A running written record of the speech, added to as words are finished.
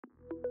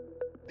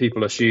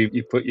People assume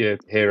you put your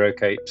hero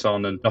capes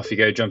on and off you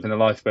go, jump in the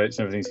lifeboats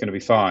and everything's going to be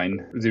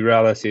fine. The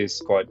reality is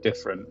quite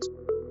different.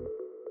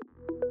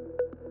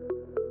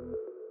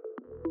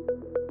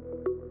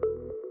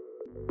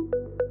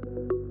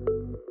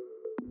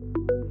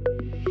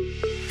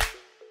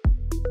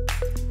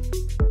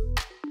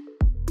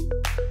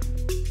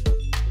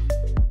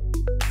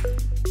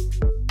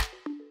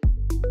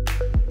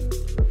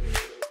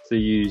 They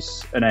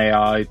use an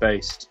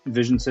AI-based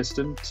vision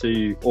system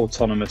to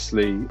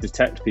autonomously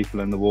detect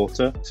people in the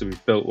water. So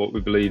we've built what we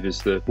believe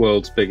is the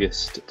world's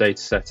biggest data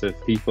set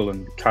of people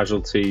and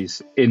casualties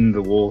in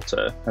the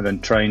water, and then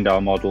trained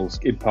our models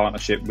in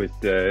partnership with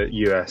the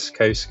US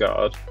Coast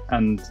Guard.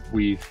 And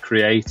we've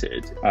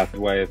created a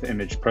way of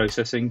image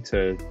processing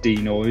to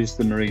denoise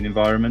the marine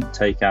environment,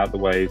 take out the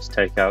waves,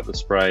 take out the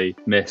spray,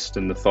 mist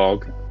and the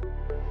fog.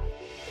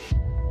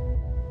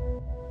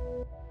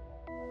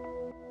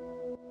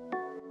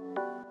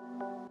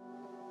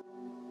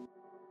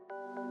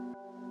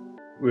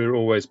 We're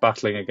always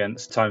battling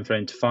against time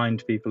frame to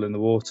find people in the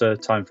water,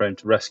 time frame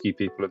to rescue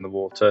people in the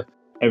water.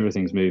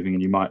 Everything's moving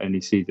and you might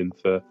only see them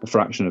for a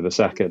fraction of a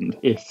second.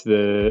 If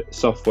the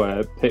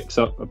software picks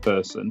up a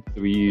person,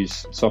 we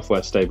use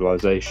software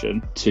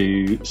stabilization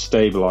to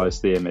stabilize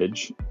the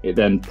image. It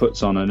then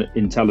puts on an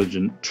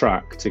intelligent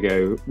track to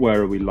go,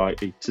 where are we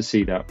likely to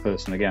see that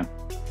person again?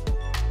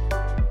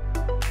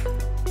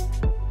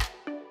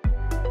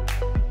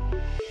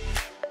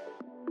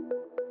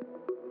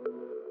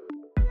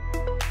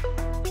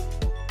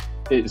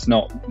 It's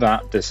not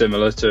that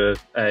dissimilar to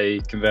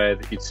a conveyor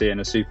that you'd see in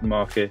a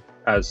supermarket.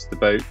 As the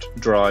boat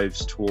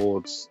drives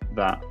towards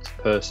that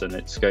person,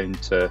 it's going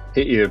to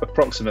hit you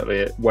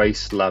approximately at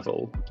waist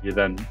level. You're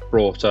then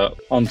brought up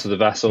onto the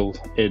vessel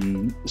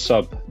in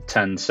sub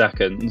 10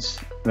 seconds.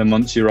 And then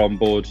once you're on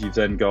board, you've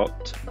then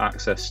got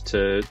access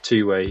to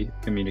two-way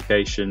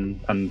communication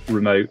and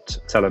remote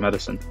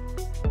telemedicine.